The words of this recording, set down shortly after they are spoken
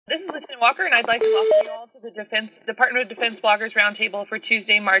Walker, and I'd like to welcome you all to the Department of Defense Bloggers Roundtable for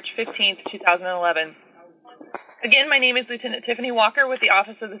Tuesday, March 15th, 2011. Again, my name is Lieutenant Tiffany Walker with the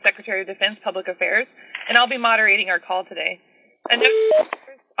Office of the Secretary of Defense Public Affairs, and I'll be moderating our call today. And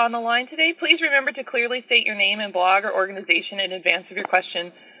on the line today, please remember to clearly state your name and blog or organization in advance of your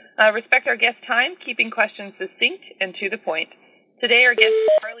question. Respect our guest time, keeping questions succinct and to the point. Today, our guest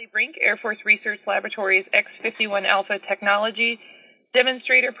is Brink, Air Force Research Laboratorys X-51A Technology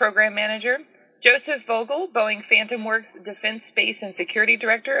Demonstrator Program Manager, Joseph Vogel, Boeing Phantom Works Defense Space and Security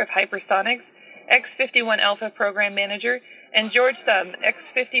Director of Hypersonics X-51A Program Manager, and George Thum,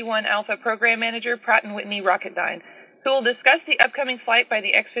 X-51A Program Manager, Pratt and Whitney Rocketdyne, who will discuss the upcoming flight by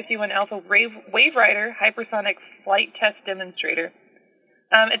the X-51A Waverider hypersonic flight test demonstrator.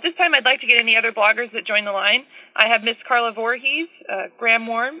 At this time, I'd like to get any other bloggers that join the line. I have Ms. Carla Voorhees, Graham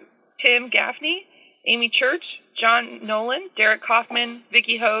Worm, Tim Gaffney, Amy Church, John Nolan, Derek Kaufman,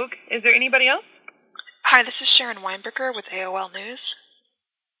 Vicki Hogue. Is there anybody else? Hi, this is Sharon Weinberger with AOL News.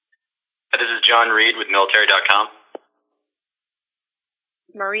 This is John Reed with Military.com.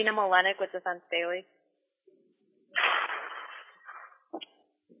 Marina Malenik with Defense Daily.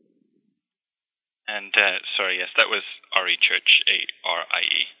 And, sorry, yes, that was R.E. Church,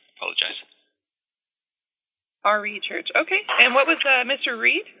 A-R-I-E. Apologize. R.E. Church. Okay. And what was Mr.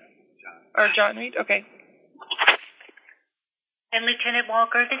 Reed? Or John Reed? Okay. And Lieutenant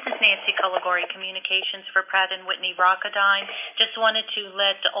Walker, this is Nancy Cullagore, Communications for Pratt and Whitney Rocketdyne. Just wanted to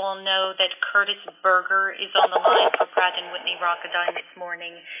let all know that Curtis Berger is on the line for Pratt and Whitney Rocketdyne this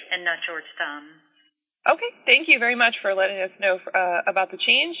morning, and not George Thum. Okay, thank you very much for letting us know about the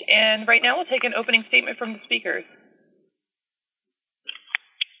change. And right now we'll take an opening statement from the speakers.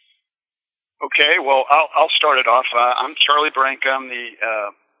 Okay, well, I'll start it off. I'm Charlie Brink. I'm the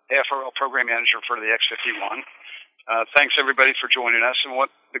AFRL Program Manager for the X-51. Thanks, everybody, for joining us. And what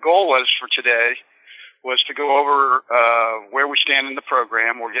the goal was for today was to go over where we stand in the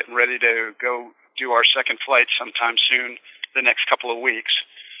program. We're getting ready to go do our second flight sometime soon, the next couple of weeks.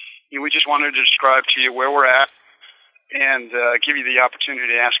 We just wanted to describe to you where we're at and give you the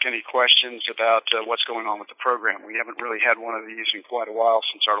opportunity to ask any questions about what's going on with the program. We haven't really had one of these in quite a while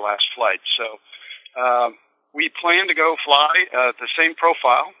since our last flight. So we plan to go fly the same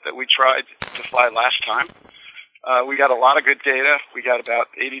profile that we tried to fly last time. We got a lot of good data. We got about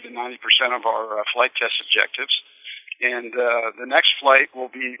 80 to 90% of our flight test objectives. And the next flight will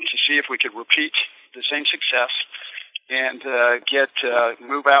be to see if we could repeat the same success and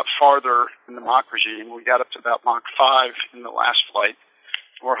move out farther in the Mach regime. We got up to about Mach 5 in the last flight.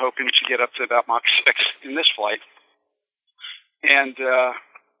 We're hoping to get up to about Mach 6 in this flight. And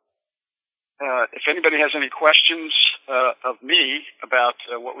if anybody has any questions of me about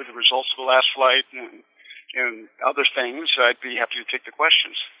what were the results of the last flight and other things, I'd be happy to take the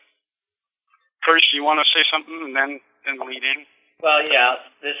questions. Curtis, do you want to say something and then lead in? Well, yeah,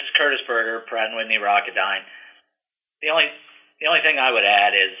 this is Curtis Berger, Pratt and Whitney Rocketdyne. The only thing I would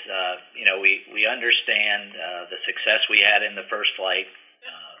add is, we understand the success we had in the first flight.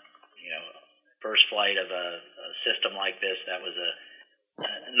 First flight of a system like this, that was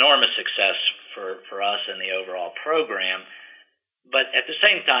an enormous success for us and the overall program. But at the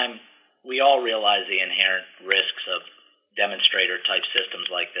same time, we all realize the inherent risks of demonstrator-type systems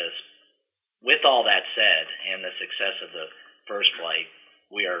like this. With all that said, and the success of the first flight,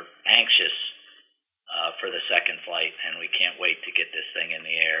 we are anxious for the second flight, and we can't wait to get this thing in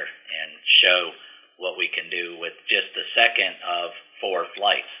the air and show what we can do with just the second of 4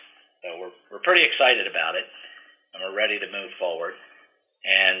 flights. So we're pretty excited about it, and we're ready to move forward.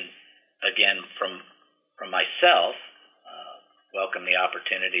 And again, from myself, welcome the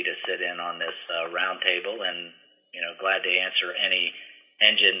opportunity to sit in on this roundtable, and glad to answer any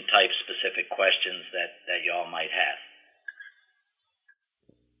engine type specific questions that y'all might have.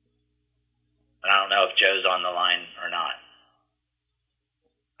 I don't know if Joe's on the line or not.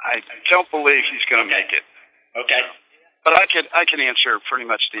 I don't believe he's going to make it. Okay. But I can answer pretty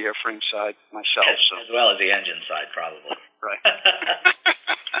much the airframe side myself. As well as the engine side, probably. Right.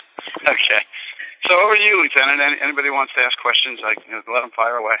 Okay. So over to you, Lieutenant. Anybody wants to ask questions, let them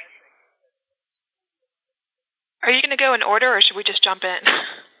fire away. Are you going to go in order, or should we just jump in?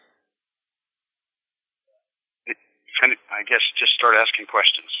 I guess just start asking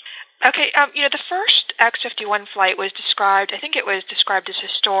questions. Okay, the first X-51 flight was described, I think it was described as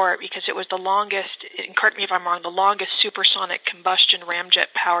historic because it was the longest, and correct me if I'm wrong, the longest supersonic combustion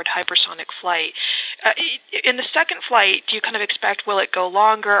ramjet-powered hypersonic flight. In the second flight, do you kind of expect, will it go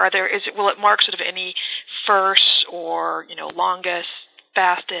longer? Will it mark sort of any first or, longest,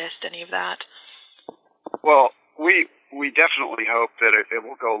 fastest, any of that? Well, we we definitely hope that it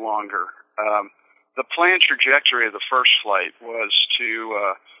will go longer. The planned trajectory of the first flight was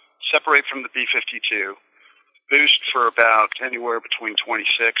to separate from the B-52, boost for about anywhere between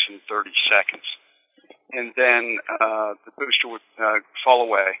 26 and 30 seconds. And then the booster would fall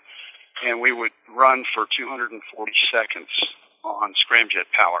away, and we would run for 240 seconds on scramjet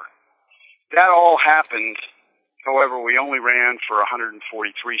power. That all happened. However, we only ran for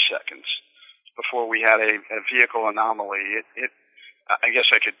 143 seconds before we had a vehicle anomaly. I guess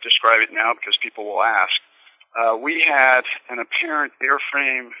I could describe it now because people will ask. We had an apparent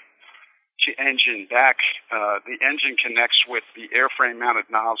airframe to engine back. The engine connects with the airframe-mounted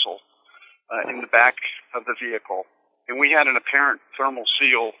nozzle in the back of the vehicle, and we had an apparent thermal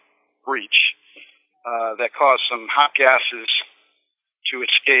seal breach that caused some hot gases to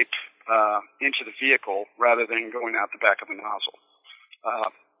escape into the vehicle rather than going out the back of the nozzle.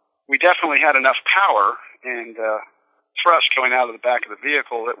 We definitely had enough power and thrust going out of the back of the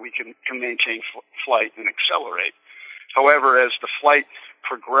vehicle that we can maintain flight and accelerate. However, as the flight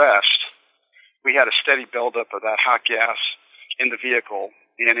progressed, we had a steady buildup of that hot gas in the vehicle,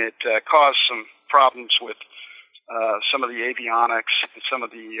 and it caused some problems with some of the avionics and some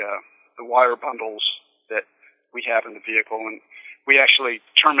of the wire bundles that we have in the vehicle, and we actually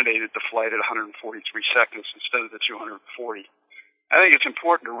terminated the flight at 143 seconds instead of the 240. I think it's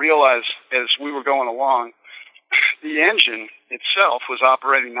important to realize as we were going along, the engine itself was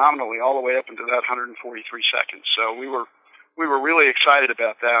operating nominally all the way up into that 143 seconds. So we were really excited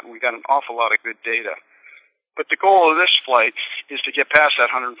about that, and we got an awful lot of good data. But the goal of this flight is to get past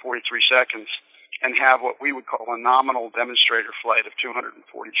that 143 seconds and have what we would call a nominal demonstrator flight of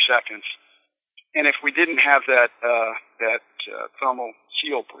 240 seconds. And if we didn't have that thermal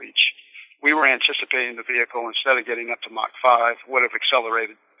seal breach, we were anticipating the vehicle, instead of getting up to Mach 5, would have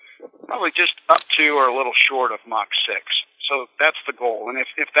accelerated probably just up to or a little short of Mach 6. So that's the goal. And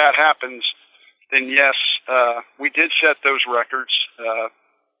if that happens, then yes, we did set those records.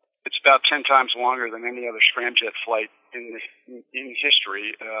 It's about 10 times longer than any other scramjet flight in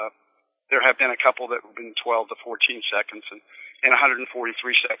history. There have been a couple that have been 12 to 14 seconds, and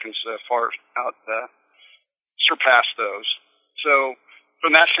 143 seconds far out surpassed those. So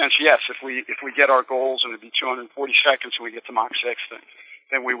from that sense, yes, if we get our goals and it'd be 240 seconds and we get to Mach 6,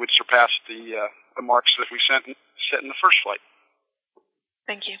 then we would surpass the marks that we set in the first flight.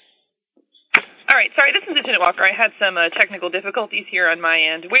 Thank you. All right. Sorry, this is Lieutenant Walker. I had some technical difficulties here on my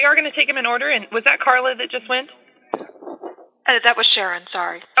end. We are going to take them in order. And was that Carla that just went? That was Sharon.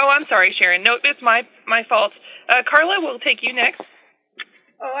 Sorry. Oh, I'm sorry, Sharon. No, it's my fault. Carla, we'll take you next.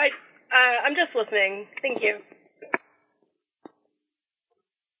 Oh, I'm just listening. Thank you.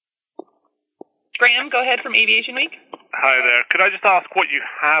 Graham, go ahead from Aviation Week. Hi there. Could I just ask what you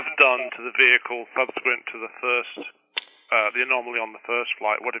have done to the vehicle subsequent to the first, the anomaly on the first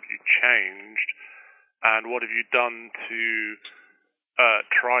flight? What have you changed, and what have you done to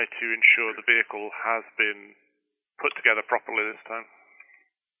try to ensure the vehicle has been put together properly this time?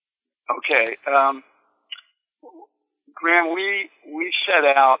 Okay. Graham, we set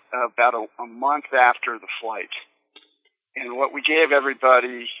out about a month after the flight, and what we gave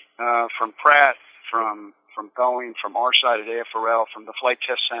everybody from Pratt, from Boeing, from our side at AFRL, from the Flight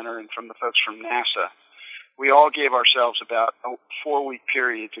Test Center, and from the folks from NASA, we all gave ourselves about a 4-week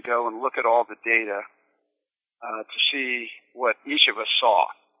period to go and look at all the data to see what each of us saw.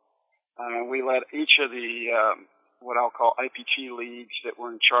 We let each of the what I'll call IPT leads that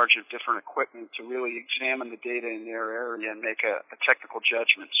were in charge of different equipment to really examine the data in their area and make a technical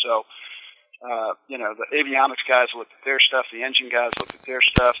judgment. So, the avionics guys looked at their stuff, the engine guys looked at their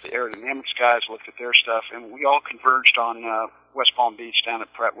stuff, the aerodynamics guys looked at their stuff, and we all converged on West Palm Beach down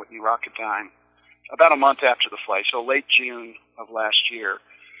at Pratt Whitney Rocketdyne about a month after the flight, so late June of last year.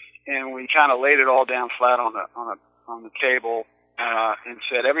 And we kind of laid it all down flat on the table and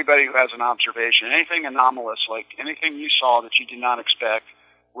said, everybody who has an observation, anything anomalous, like anything you saw that you did not expect,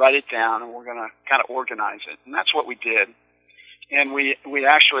 write it down, and we're going to kind of organize it. And that's what we did. And we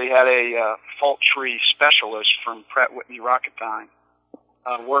actually had a fault tree specialist from Pratt Whitney Rocketdyne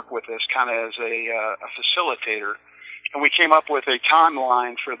work with us kind of as a facilitator. And we came up with a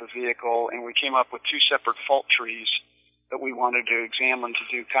timeline for the vehicle, and we came up with 2 separate fault trees that we wanted to examine to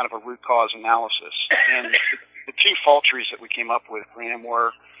do kind of a root cause analysis. And the 2 fault trees that we came up with, Graham,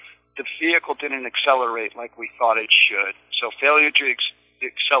 were the vehicle didn't accelerate like we thought it should. So failure to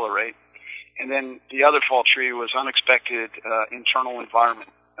accelerate. And then the other fault tree was unexpected internal environment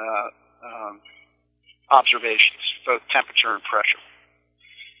observations, both temperature and pressure.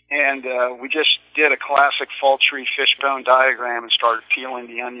 And we just did a classic fault tree fishbone diagram and started peeling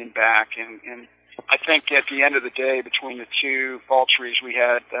the onion back. And I think at the end of the day, between the two vault trees, we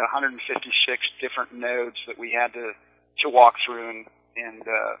had 156 different nodes that we had to walk through and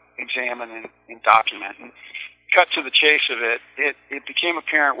examine and document. And cut to the chase of it, it became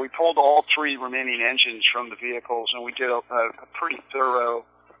apparent we pulled all three remaining engines from the vehicles, and we did a pretty thorough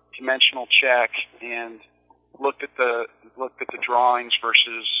dimensional check and looked at the drawings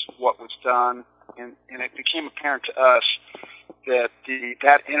versus what was done, and it became apparent to us that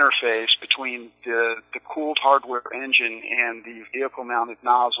that interface between the cooled hardware engine and the vehicle-mounted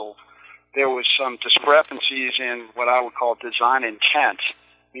nozzle, there was some discrepancies in what I would call design intent,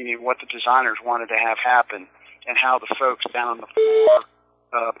 meaning what the designers wanted to have happen, and how the folks down on the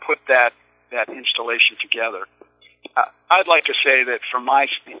floor put that installation together. I'd like to say that from my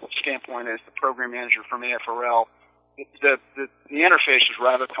standpoint as the program manager from AFRL, the interface is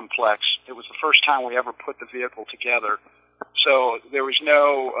rather complex. It was the first time we ever put the vehicle together, so there was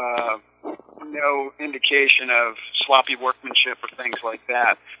no indication of sloppy workmanship or things like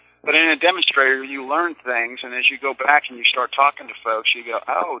that. But in a demonstrator, you learn things, and as you go back and you start talking to folks, you go,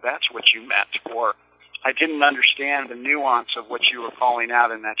 oh, that's what you meant, or I didn't understand the nuance of what you were calling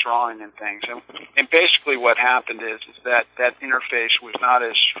out in that drawing and things. And basically what happened is that interface was not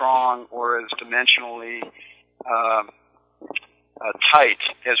as strong or as dimensionally tight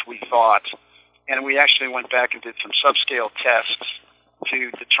as we thought. And we actually went back and did some subscale tests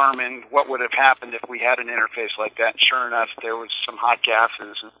to determine what would have happened if we had an interface like that. And sure enough, there was some hot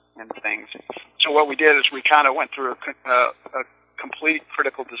gases and things. So what we did is we kind of went through a complete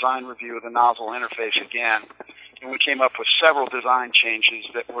critical design review of the nozzle interface again, and we came up with several design changes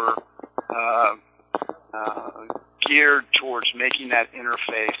that were geared towards making that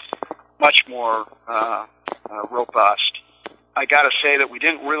interface much more robust. I got to say that we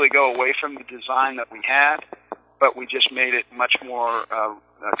didn't really go away from the design that we had, but we just made it much more, a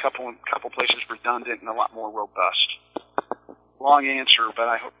couple places redundant and a lot more robust. Long answer, but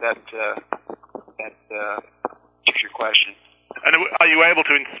I hope that answers your question. And are you able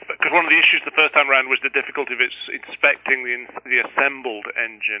to, because one of the issues the first time around was the difficulty of inspecting the assembled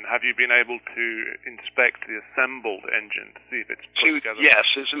engine. Have you been able to inspect the assembled engine to see if it's put together? Yes,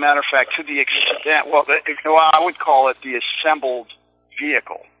 as a matter of fact, to the extent, I would call it the assembled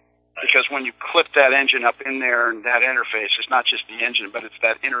vehicle, because when you clip that engine up in there and that interface, it's not just the engine, but it's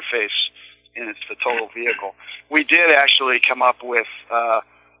that interface and it's the total vehicle. We did actually come up with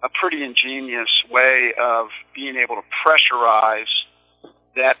a pretty ingenious way of being able to pressurize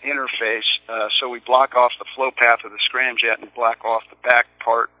that interface, so we block off the flow path of the scramjet and block off the back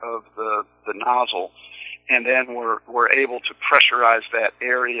part of the nozzle, and then we're able to pressurize that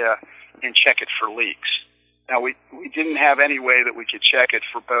area and check it for leaks. Now, we didn't have any way that we could check it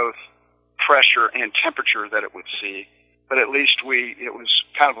for both pressure and temperature that it would see, but at least it was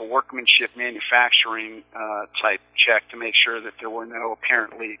kind of a workmanship manufacturing type check to make sure that there were no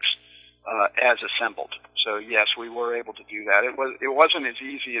apparent leaks as assembled. So yes, we were able to do that. It wasn't as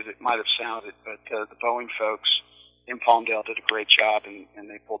easy as it might have sounded, but the Boeing folks in Palmdale did a great job, and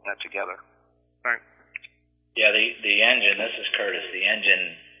they pulled that together. Thanks. Yeah, the engine, this is Curtis, the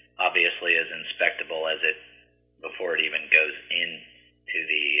engine obviously is inspectable before it even goes into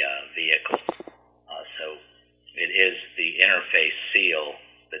the vehicle. So it is the interface seal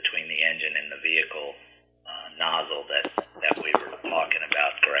between the engine and the vehicle nozzle that we were talking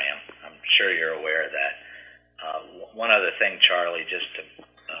about, Graham. I'm sure you're aware of that. One other thing, Charlie, just to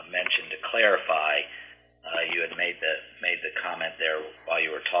mention, to clarify, you had made the comment there while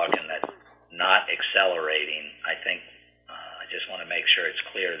you were talking that not accelerating. I think I just want to make sure it's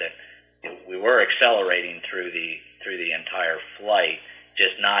clear that we were accelerating through the entire flight,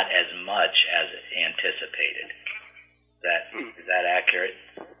 just not as much as anticipated. Is that accurate?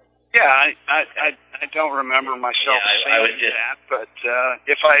 Yeah, I don't remember myself saying that, but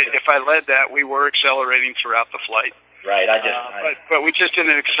if I led that, we were accelerating throughout the flight. Right. But we just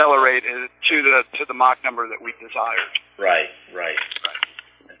didn't accelerate to the Mach number that we desired. Right. I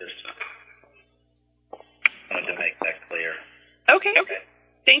just wanted to make that clear. Okay.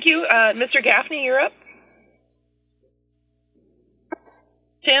 Thank you. Mr. Gaffney, you're up.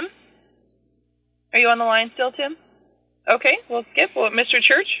 Tim? Are you on the line still, Tim? Okay, we'll skip. Mr.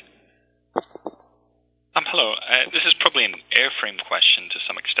 Church? Hello. This is probably an airframe question to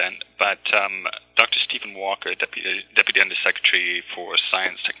some extent, but Dr. Stephen Walker, Deputy Undersecretary for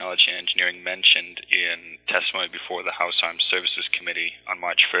Science, Technology, and Engineering, mentioned in testimony before the House Armed Services Committee on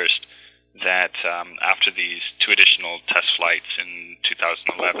March 1st that after these two additional test flights in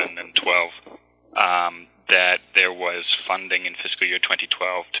 2011 and 12, that there was funding in fiscal year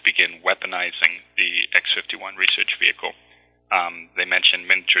 2012 to begin weaponizing the X-51 research vehicle. They mentioned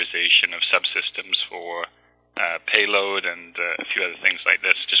miniaturization of subsystems for payload and a few other things like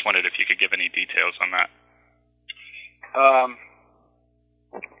this. Just wondered if you could give any details on that.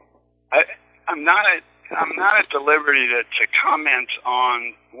 I'm not at the liberty to comment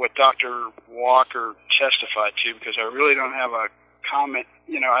on what Dr. Walker testified to, because I really don't have a comment.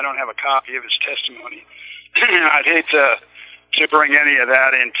 I don't have a copy of his testimony. I'd hate to bring any of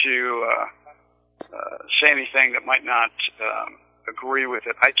that into say anything that might not agree with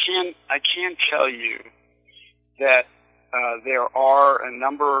it. I can tell you that there are a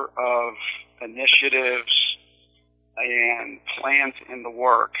number of initiatives and plans in the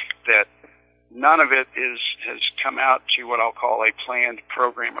work that none of it has come out to what I'll call a planned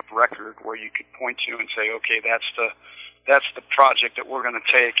program of record, where you could point to and say, okay, that's the project that we're going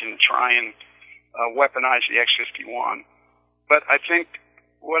to take and try and weaponize the X-51. But I think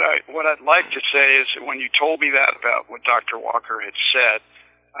what I'd like to say is that when you told me that about what Dr. Walker had said,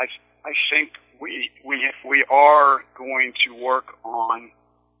 I think we are going to work on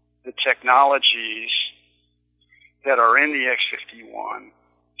the technologies that are in the X-51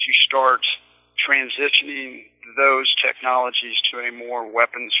 to start transitioning those technologies to a more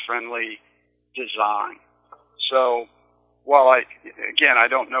weapons-friendly design. So while I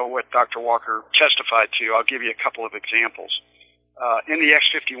don't know what Dr. Walker testified to, I'll give you a couple of examples. In the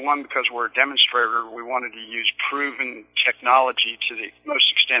X-51, because we're a demonstrator, we wanted to use proven technology to the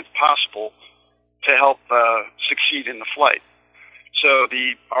most extent possible to help succeed in the flight. So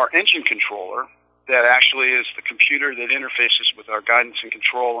our engine controller, that actually is the computer that interfaces with our guidance and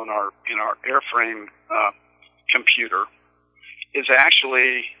control in our airframe computer, is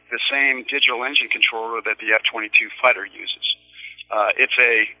actually the same digital engine controller that the F-22 fighter uses. It's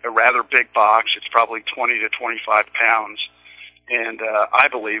a rather big box. It's probably 20 to 25 pounds. And I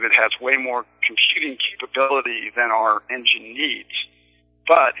believe it has way more computing capability than our engine needs.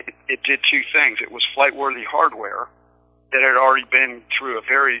 But it did two things. It was flight-worthy hardware that had already been through a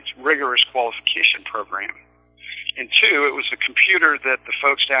very rigorous qualification program. And two, it was a computer that the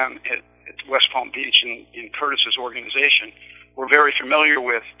folks down at West Palm Beach in Curtis's organization were very familiar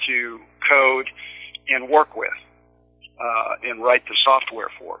with to code and work with and write the software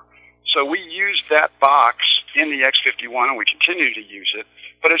for. So we used that box in the X-51, and we continue to use it,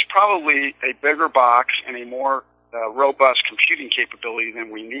 but it's probably a bigger box and a more robust computing capability than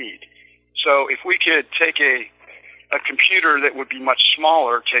we need. So if we could take a computer that would be much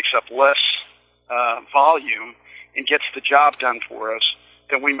smaller, takes up less volume, and gets the job done for us,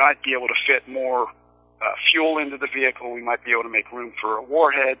 then we might be able to fit more fuel into the vehicle. We might be able to make room for a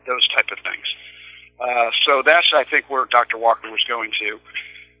warhead, those type of things. So that's, I think, where Dr. Walker was going to.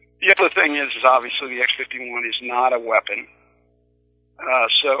 The other thing is obviously the X-51 is not a weapon.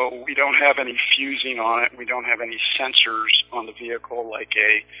 So we don't have any fusing on it. We don't have any sensors on the vehicle like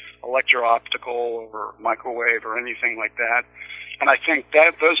a electro-optical or microwave or anything like that. And I think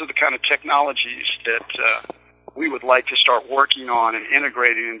that those are the kind of technologies that we would like to start working on and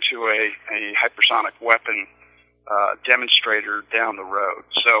integrating into a hypersonic weapon demonstrator down the road.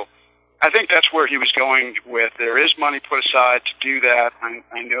 So I think that's where he was going with. There is money put aside to do that.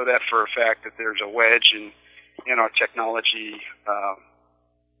 I know that for a fact, that there's a wedge in our technology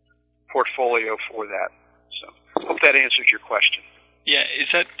portfolio for that. So I hope that answers your question. Yeah, is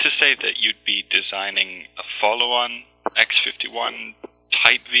that to say that you'd be designing a follow-on X-51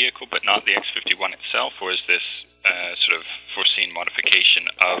 type vehicle, but not the X-51 itself, or is this sort of foreseen modification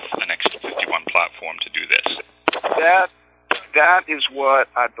of an X-51 platform to do this? That is what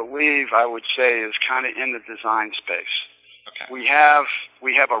I believe I would say is kind of in the design space. Okay. We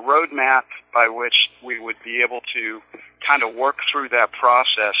have a roadmap by which we would be able to kind of work through that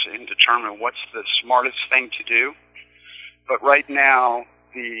process and determine what's the smartest thing to do. But right now,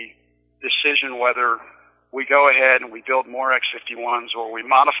 the decision whether we go ahead and we build more X-51s or we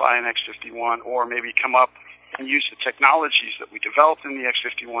modify an X-51 or maybe come up and use the technologies that we developed in the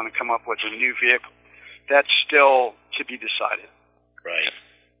X-51 and come up with a new vehicle, that's still to be decided. Right.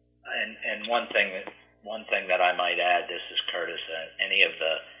 And one thing that I might add, this is Curtis, any of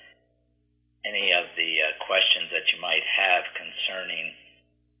the questions that you might have concerning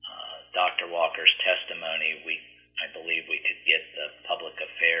Dr. Walker's testimony, I believe we could get the public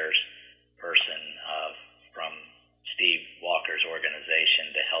affairs person from Steve Walker's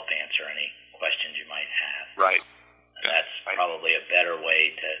organization to help answer any questions you might have. Right. And that's probably a better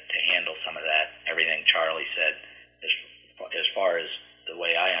way to handle some of that. Everything Charlie said, as far as the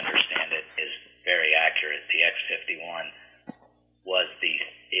way I understand it, is very accurate. The X-51 was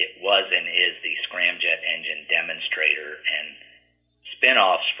and is the scramjet engine demonstrator, and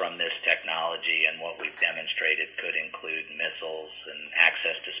spin-offs from this technology and what we've demonstrated could include missile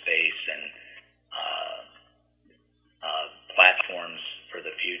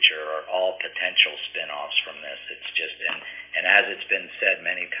potential spin-offs from this. It's just, and as it's been said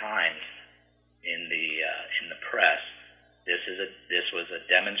many times in the press, this was a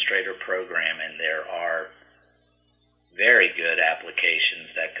demonstrator program, and there are very good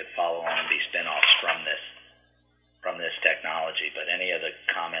applications that could follow on and be spin-offs from this technology. But any of the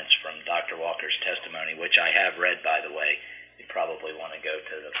comments from Dr. Walker's testimony, which I have read, by the way, you probably want to go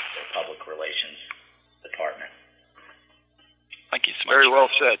to the Public Relations Department. Thank you so much. Very well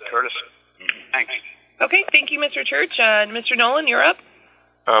said, Curtis. Thanks. Okay, thank you, Mr. Church. Mr. Nolan, you're up.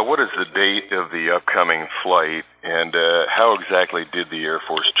 What is the date of the upcoming flight, and how exactly did the Air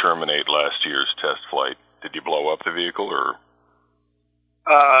Force terminate last year's test flight? Did you blow up the vehicle, or?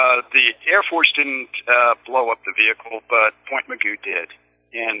 The Air Force didn't blow up the vehicle, but Point Mugu did.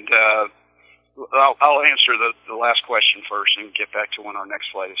 And I'll answer the last question first and get back to when our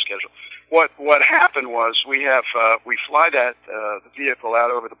next flight is scheduled. What happened was we fly the vehicle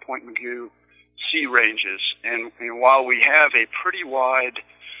out over the Point Mugu sea ranges, and while we have a pretty wide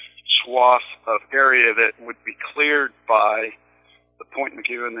swath of area that would be cleared by the Point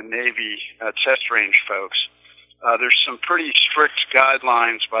Mugu and the Navy test range folks, there's some pretty strict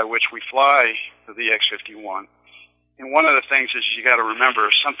guidelines by which we fly the X-51. And one of the things is you got to remember,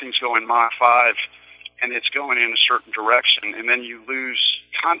 if something's going Mach 5 and it's going in a certain direction, and then you lose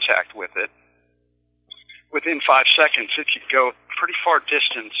contact with it, within 5 seconds it could go pretty far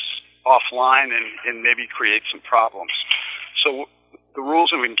distance offline and maybe create some problems. So the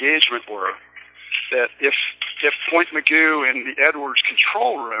rules of engagement were that if Point Mugu and the Edwards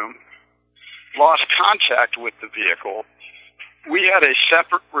control room lost contact with the vehicle, we had a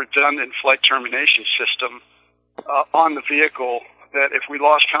separate redundant flight termination system on the vehicle that if we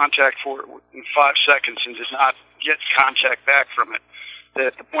lost contact for it in 5 seconds and did not get contact back from it,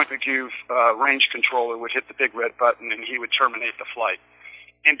 that the Point Mugu range controller would hit the big red button and he would terminate the flight.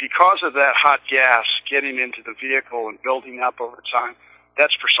 And because of that hot gas getting into the vehicle and building up over time,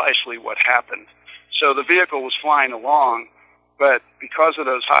 that's precisely what happened. So the vehicle was flying along, but because of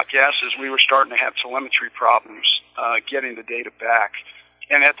those hot gases, we were starting to have telemetry problems getting the data back.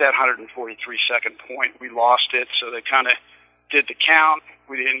 And at that 143-second point, we lost it, so they kind of did the count.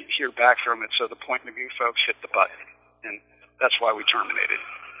 We didn't hear back from it, so the Point Mugu folks hit the button, and that's why we terminated.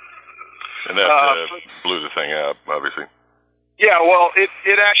 And that blew the thing up, obviously. Yeah, well,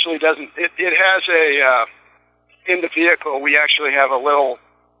 it actually doesn't. It has in the vehicle, we actually have a little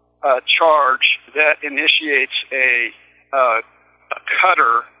charge that initiates a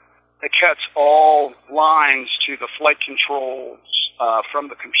cutter that cuts all lines to the flight controls from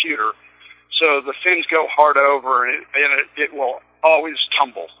the computer. So the fins go hard over, and it will always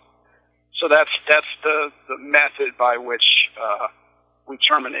tumble. So that's the method by which we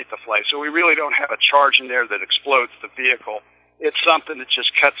terminate the flight. So we really don't have a charge in there that explodes the vehicle. It's something that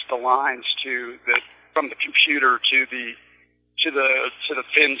just cuts the lines from the computer to the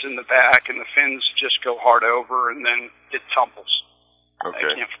fins in the back, and the fins just go hard over, and then it tumbles. Okay.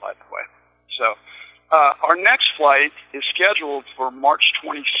 It can't fly that way. So our next flight is scheduled for March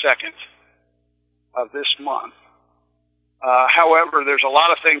 22nd of this month. However, there's a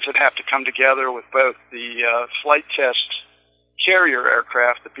lot of things that have to come together with both the flight test carrier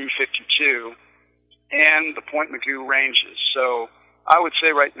aircraft, the B-52, and the Point Mugu ranges. So I would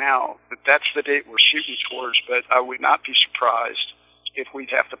say right now that that's the date we're shooting towards, but I would not be surprised if we'd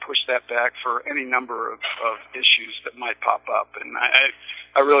have to push that back for any number of issues that might pop up. And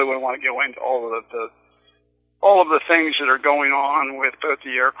I really wouldn't want to go into all of the things that are going on with both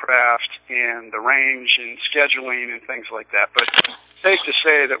the aircraft and the range and scheduling and things like that. But safe to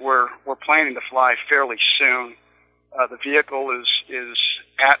say that we're planning to fly fairly soon. The vehicle is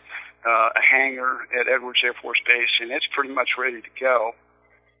at a hangar at Edwards Air Force Base, and it's pretty much ready to go.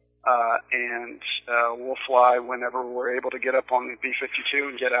 And we'll fly whenever we're able to get up on the B-52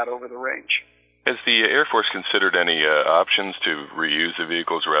 and get out over the range. Has the Air Force considered any options to reuse the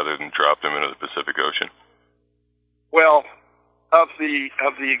vehicles rather than drop them into the Pacific Ocean? Well, of the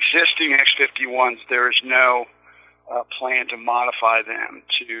existing X-51s, there is no plan to modify them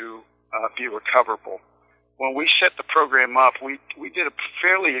to be recoverable. When we set the program up, we did a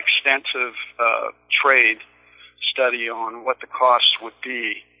fairly extensive trade study on what the costs would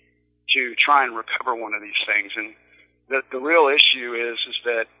be to try and recover one of these things. And the real issue is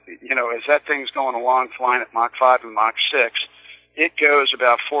that, as that thing's going along flying at Mach 5 and Mach 6, it goes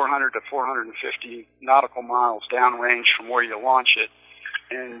about 400 to 450 nautical miles downrange from where you launch it.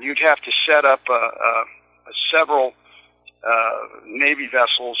 And you'd have to set up several Navy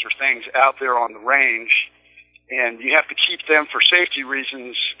vessels or things out there on the range, and you have to keep them, for safety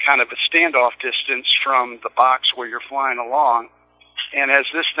reasons, kind of a standoff distance from the box where you're flying along. And as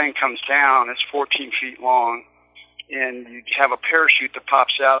this thing comes down, it's 14 feet long, and you have a parachute that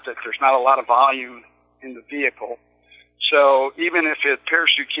pops out that there's not a lot of volume in the vehicle. So even if a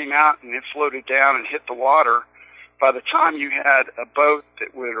parachute came out and it floated down and hit the water, by the time you had a boat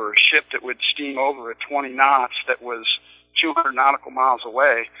that would, or a ship that would steam over at 20 knots that was 200 nautical miles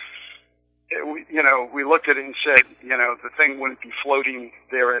away, we looked at it and said, the thing wouldn't be floating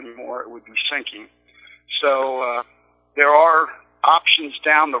there anymore. It would be sinking. So there are options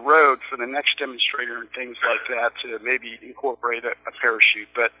down the road for the next demonstrator and things like that to maybe incorporate a parachute.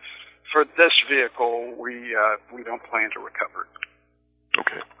 But for this vehicle, we don't plan to recover it.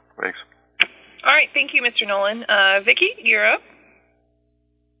 Okay, thanks. All right, thank you, Mr. Nolan. Vicki, you're up.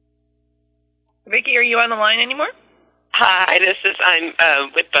 Vicki, are you on the line anymore? Hi,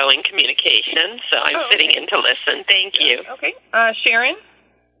 I'm with Boeing Communications, so I'm sitting in to listen. Thank you. Okay. Sharon?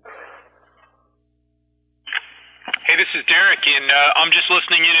 Hey, this is Derek, and I'm just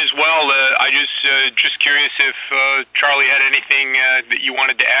listening in as well. I just curious if Charlie had anything that you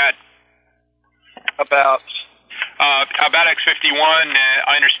wanted to add. About X-51,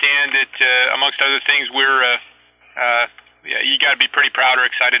 I understand that, amongst other things, you got to be pretty proud or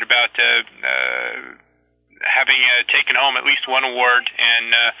excited about having taken home at least one award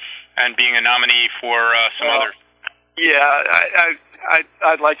and being a nominee for some others. Yeah,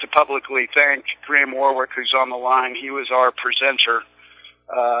 I'd like to publicly thank Graham Warwick, who's on the line. He was our presenter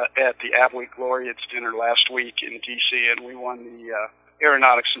at the Adweek Laureates dinner last week in D.C., and we won the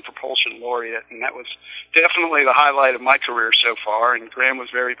Aeronautics and Propulsion Laureate, and that was definitely the highlight of my career so far, and Graham was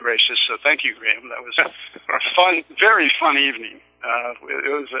very gracious, so thank you, Graham. That was a fun, very fun evening. It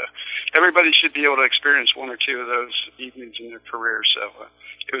was everybody should be able to experience one or two of those evenings in their career, so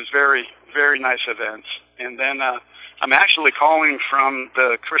it was very, very nice events. And then I'm actually calling from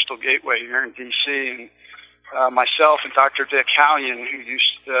the Crystal Gateway here in D.C., and myself and Dr. Dick Hallion, who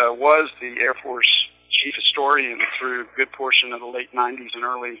was the Air Force chief historian through a good portion of the late 90s and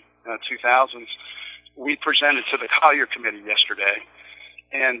early 2000s, we presented to the Collier Committee yesterday.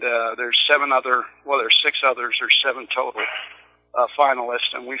 And there's 6 others, or 7 total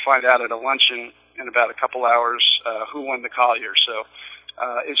finalists, and we find out at a luncheon in about a couple hours who won the Collier. So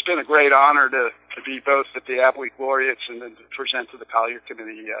it's been a great honor to be both at the Adweek Laureates and then to present to the Collier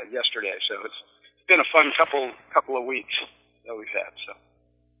Committee yesterday. So it's been a fun couple of weeks that we've had. So.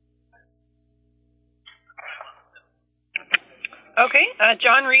 Okay,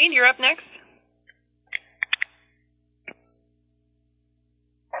 John Reed, you're up next.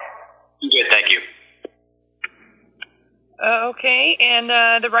 Yes, thank you. Okay, and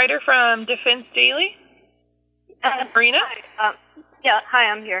the writer from Defense Daily, Marina? Hi,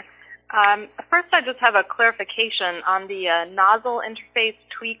 I'm here. First, I just have a clarification on the nozzle interface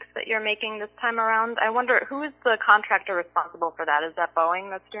tweaks that you're making this time around. I wonder, who is the contractor responsible for that? Is that Boeing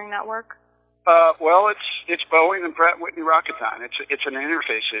that's doing that work? Well, it's Boeing and Pratt Whitney Rocketdyne. It's an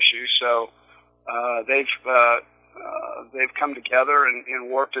interface issue, so they've come together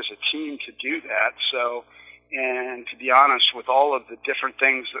and worked as a team to do that. So, and to be honest, with all of the different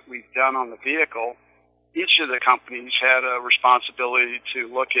things that we've done on the vehicle, each of the companies had a responsibility to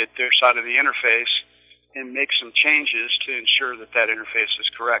look at their side of the interface and make some changes to ensure that interface is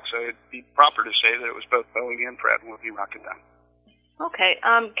correct. So it'd be proper to say that it was both Boeing and Pratt Whitney Rocketdyne. Okay.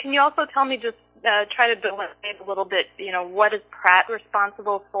 Can you also tell me, just try to delineate a little bit, what is Pratt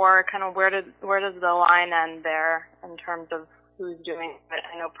responsible for? Kind of where does the line end there in terms of who's doing it?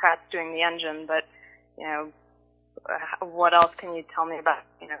 I know Pratt's doing the engine, but, what else can you tell me about,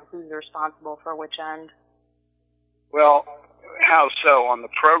 who's responsible for which end? Well, how so? On the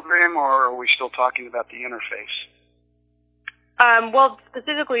program, or are we still talking about the interface? Well,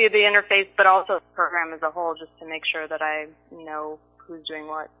 specifically the interface, but also the program as a whole, just to make sure that I know who's doing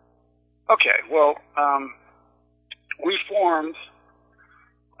what. Okay, well, we formed,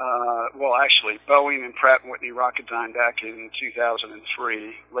 Boeing and Pratt Whitney Rocketdyne back in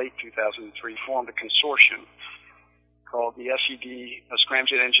 2003, late 2003, formed a consortium called the SED, a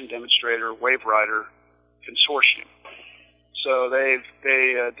Scramjet Engine Demonstrator Waverider Consortium. So they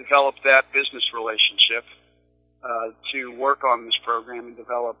developed that business relationship to work on this program and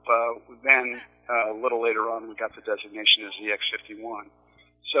develop, then a little later on we got the designation as the X-51.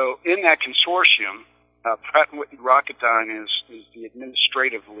 So in that consortium, Pratt & Whitney Rocketdyne is the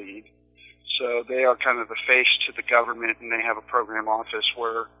administrative lead. So they are kind of the face to the government, and they have a program office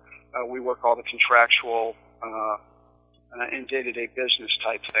where we work all the contractual and day-to-day business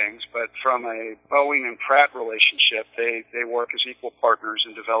type things. But from a Boeing and Pratt relationship, they work as equal partners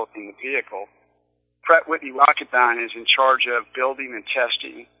in developing the vehicle. Pratt Whitney Rocketdyne is in charge of building and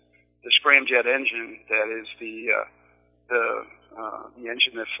testing the scramjet engine that is the the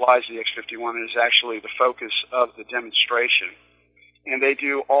engine that flies the X-51 and is actually the focus of the demonstration. And they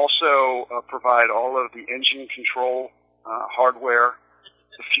do also provide all of the engine control hardware,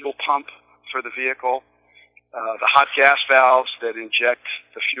 the fuel pump for the vehicle, the hot gas valves that inject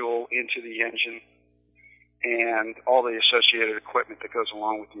the fuel into the engine, and all the associated equipment that goes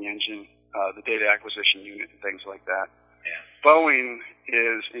along with the engine, the data acquisition unit and things like that. Yeah. Boeing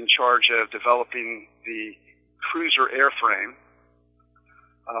is in charge of developing the cruiser airframe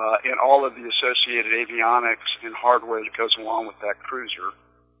and all of the associated avionics and hardware that goes along with that cruiser,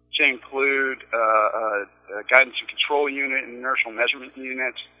 to include a guidance and control unit, an inertial measurement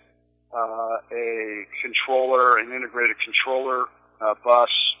unit, a controller, an integrated controller bus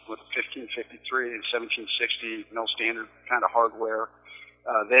with a 1553 and 1760 mil standard kind of hardware.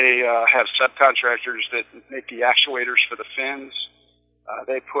 They have subcontractors that make the actuators for the fins.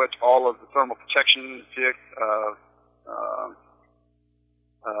 They put all of the thermal protection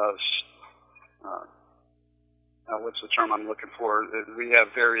what's the term I'm looking for? We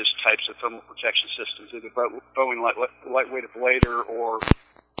have various types of thermal protection systems, either Boeing lightweight ablator or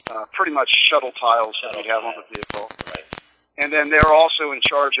pretty much shuttle tiles that we have on the vehicle. Right. And then they're also in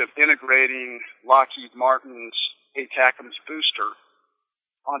charge of integrating Lockheed Martin's ATACMS booster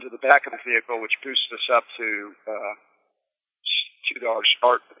onto the back of the vehicle, which boosts us up to our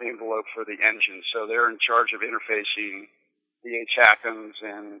start envelope for the engine. So they're in charge of interfacing the ATACMS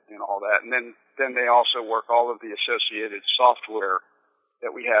and all that. And then they also work all of the associated software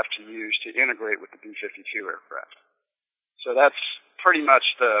that we have to use to integrate with the B-52 aircraft. So that's pretty much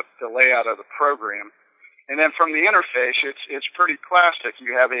the layout of the program. And then from the interface, it's pretty classic.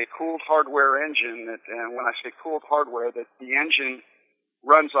 You have a cooled hardware engine, and when I say cooled hardware, that the engine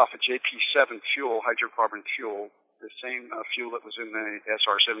runs off of JP7 fuel, hydrocarbon fuel, the same fuel that was in the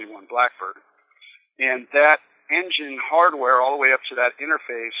SR-71 Blackbird. And that engine hardware all the way up to that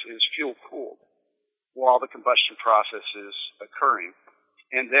interface is fuel cooled while the combustion process is occurring.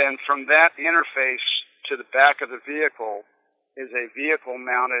 And then from that interface to the back of the vehicle is a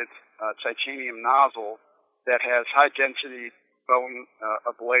vehicle-mounted titanium nozzle that has high-density Boeing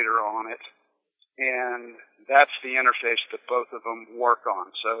ablator on it, and that's the interface that both of them work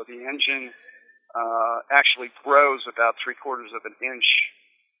on. So the engine actually grows about 3/4 of an inch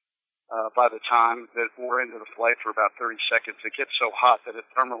by the time that we're into the flight for about 30 seconds. It gets so hot that it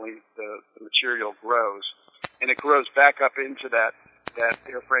thermally, the material grows, and it grows back up into that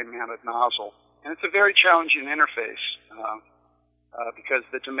airframe-mounted nozzle. And it's a very challenging interface because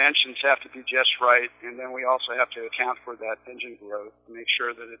the dimensions have to be just right, and then we also have to account for that engine growth to make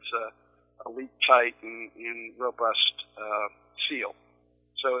sure that it's a leak-tight and robust seal.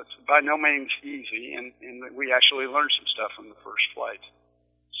 So it's by no means easy, and we actually learned some stuff from the first flight.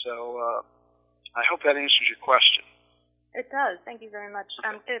 So I hope that answers your question. It does. Thank you very much.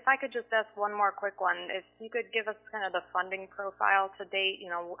 If I could just ask one more quick one. If you could give us kind of the funding profile to date,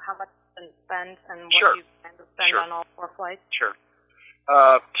 how much has been spent and what you plan to spend on all 4 flights? Sure.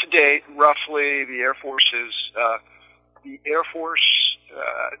 To date, roughly, the Air Force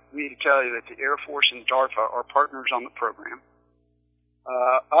need to tell you that the Air Force and DARPA are partners on the program.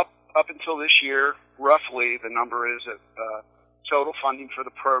 Up until this year, roughly, the number is that total funding for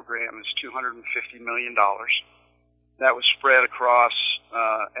the program is $250 million. That was spread across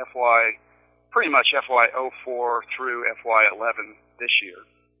pretty much FY04 through FY11 this year.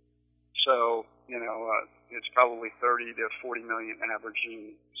 So, it's probably 30 to 40 million,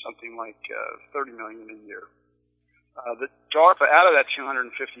 averaging something like 30 million a year. The DARPA, out of that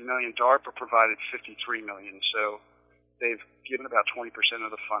 $250 million, DARPA provided $53 million, so they've given about 20%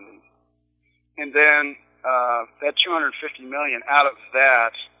 of the funding. And then that $250 million, out of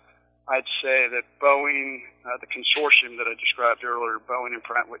that, I'd say that Boeing, the consortium that I described earlier, Boeing and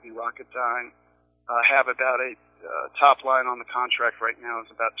Pratt Whitney Rocketdyne, have about a top line on the contract right now is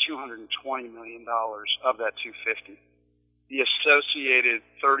about $220 million of that $250. The associated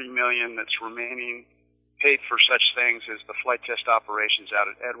 $30 million that's remaining paid for such things as the flight test operations out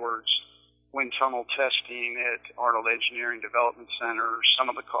at Edwards, wind tunnel testing at Arnold Engineering Development Center, some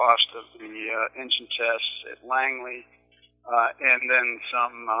of the cost of the engine tests at Langley, and then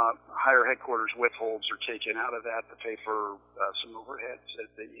some higher headquarters withholds are taken out of that to pay for some overheads at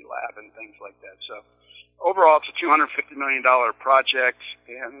the lab and things like that. So overall, it's a $250 million project,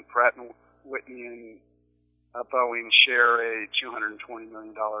 and Pratt and Whitney and Boeing share a $220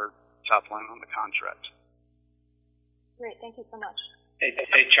 million top line on the contract. Great. Thank you so much.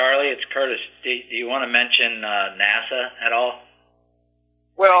 Hey, Charlie, it's Curtis. Do you want to mention NASA at all?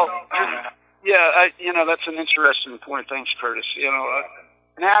 Well, yeah, that's an interesting point. Thanks, Curtis.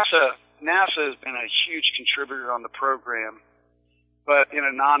 NASA has been a huge contributor on the program. but in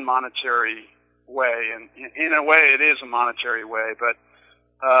a non-monetary way. And in a way, it is a monetary way, but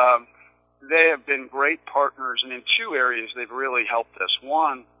they have been great partners, and in two areas they've really helped us.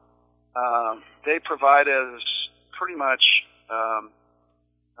 One, they provide us pretty much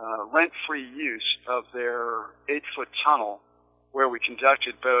rent-free use of their 8-foot tunnel, where we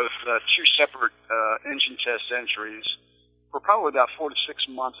conducted both two separate engine test entries for probably about 4 to 6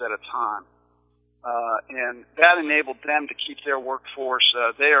 months at a time. And that enabled them to keep their workforce.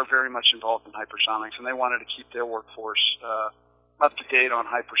 They are very much involved in hypersonics, and they wanted to keep their workforce up to date on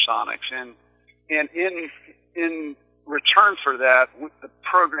hypersonics. And in return for that, the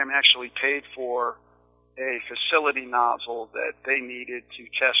program actually paid for a facility nozzle that they needed to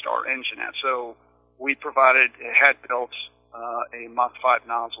test our engine at. So we had built a Mach 5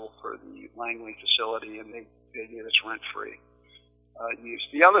 nozzle for the Langley facility, and they gave us rent-free use.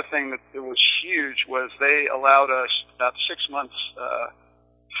 The other thing that was huge was they allowed us about 6 months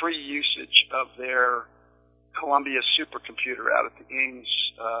free usage of their Columbia supercomputer out at the Ames,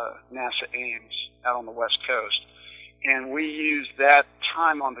 NASA Ames, out on the West Coast. And we used that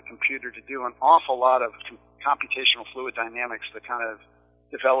time on the computer to do an awful lot of computational fluid dynamics to kind of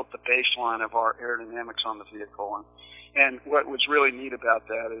develop the baseline of our aerodynamics on the vehicle. And what was really neat about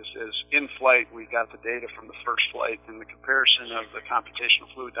that is in flight we got the data from the first flight, and the comparison of the computational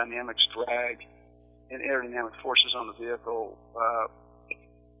fluid dynamics, drag, and aerodynamic forces on the vehicle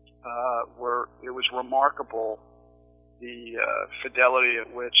it was remarkable, the fidelity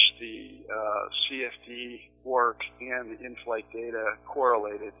at which the CFD work and the in-flight data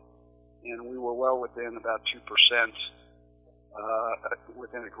correlated, and we were well within about 2%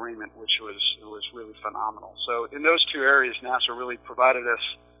 within agreement, which was really phenomenal. So in those two areas, NASA really provided us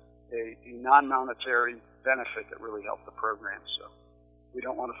a non-monetary benefit that really helped the program. So we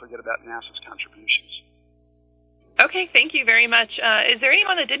don't want to forget about NASA's contributions. Okay, thank you very much. Is there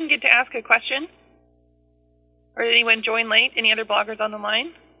anyone that didn't get to ask a question? Or did anyone join late? Any other bloggers on the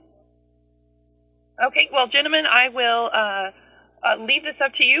line? Okay, well, gentlemen, I will leave this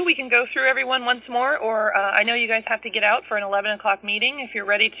up to you. We can go through everyone once more, or I know you guys have to get out for an 11 o'clock meeting. If you're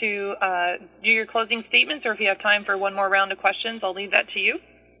ready to do your closing statements, or if you have time for one more round of questions, I'll leave that to you.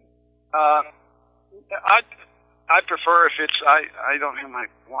 I'd prefer if it's, I don't have my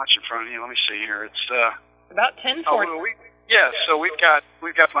watch in front of me. Let me see here. It's about 10:40. So we've got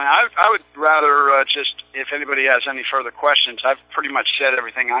plenty. I would rather just, if anybody has any further questions, I've pretty much said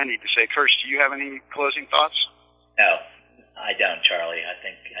everything I need to say. Kirst, do you have any closing thoughts? No, I don't, Charlie. I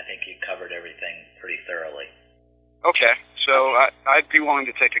think you covered everything pretty thoroughly. Okay, so I'd be willing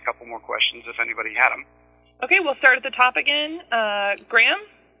to take a couple more questions if anybody had them. Okay, we'll start at the top again. Graham?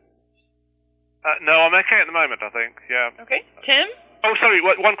 No, I'm okay at the moment, I think, yeah. Okay. Tim? Oh, sorry,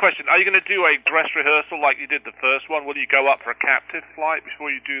 one question. Are you going to do a dress rehearsal like you did the first one? Will you go up for a captive flight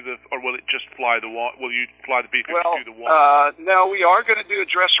before you do or will it just fly the one? Will you fly the B-52 the one? No, we are going to do a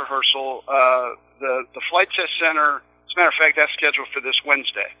dress rehearsal. The Flight Test Center, as a matter of fact, that's scheduled for this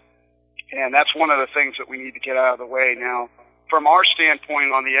Wednesday. And that's one of the things that we need to get out of the way. Now, from our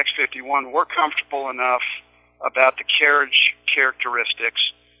standpoint on the X-51, we're comfortable enough about the carriage characteristics.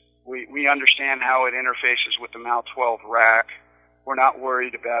 We understand how it interfaces with the MAL-12 rack. We're not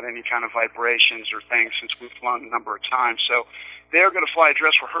worried about any kind of vibrations or things since we've flown a number of times. So they're going to fly a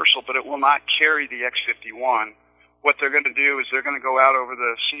dress rehearsal, but it will not carry the X-51. What they're going to do is they're going to go out over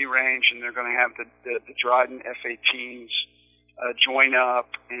the sea range, and they're going to have the Dryden F-18s join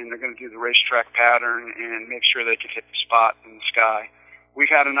up, and they're going to do the racetrack pattern and make sure they can hit the spot in the sky. We've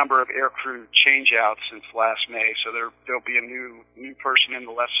had a number of aircrew change-outs since last May, so there'll be a new person in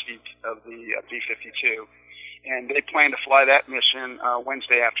the left seat of the B-52. And they plan to fly that mission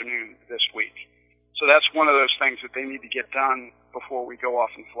Wednesday afternoon this week. So that's one of those things that they need to get done before we go off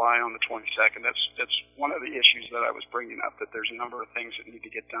and fly on the 22nd. That's one of the issues that I was bringing up, that there's a number of things that need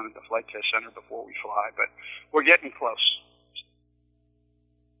to get done at the Flight Test Center before we fly. But we're getting close.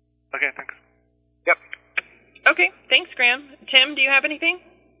 Okay, thanks. Yep. Okay, thanks, Graham. Tim, do you have anything?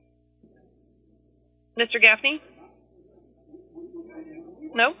 Mr. Gaffney?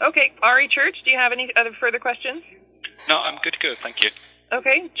 No? Okay. Ari Church, do you have any other further questions? No, I'm good to go. Thank you.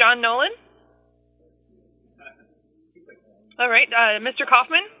 Okay. John Nolan? All right. Mr.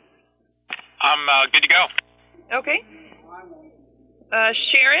 Kaufman? I'm good to go. Okay.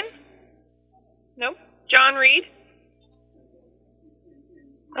 Sharon? No? John Reed?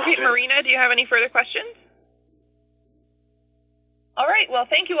 Okay. Marina, do you have any further questions? All right. Well,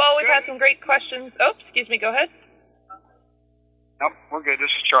 thank you all. We've had some great questions. Oh, excuse me. Go ahead. Nope, we're good. This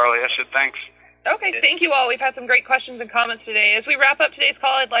is Charlie. I said thanks. Okay, thank you all. We've had some great questions and comments today. As we wrap up today's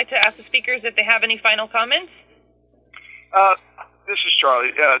call, I'd like to ask the speakers if they have any final comments. this is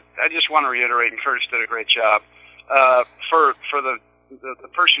Charlie. I just want to reiterate, and Curtis did a great job. For the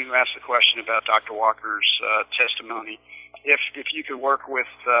person who asked the question about Dr. Walker's testimony, if you could work with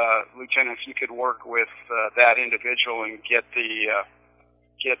Lieutenant, if you could work with that individual and get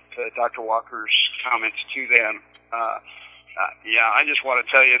Dr. Walker's comments to them. I just want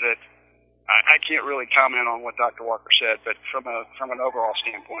to tell you that I can't really comment on what Dr. Walker said, but from an overall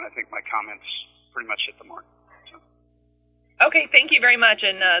standpoint, I think my comments pretty much hit the mark. Okay, thank you very much.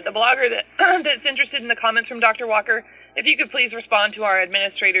 And the blogger that's interested in the comments from Dr. Walker, if you could please respond to our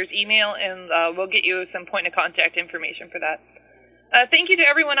administrator's email, and we'll get you some point of contact information for that. Thank you to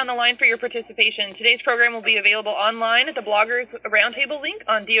everyone on the line for your participation. Today's program will be available online at the Bloggers Roundtable link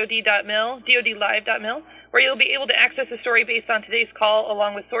on DoDLive.mil, where you'll be able to access a story based on today's call,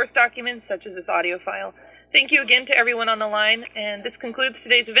 along with source documents such as this audio file. Thank you again to everyone on the line, and this concludes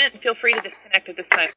today's event. Feel free to disconnect at this time.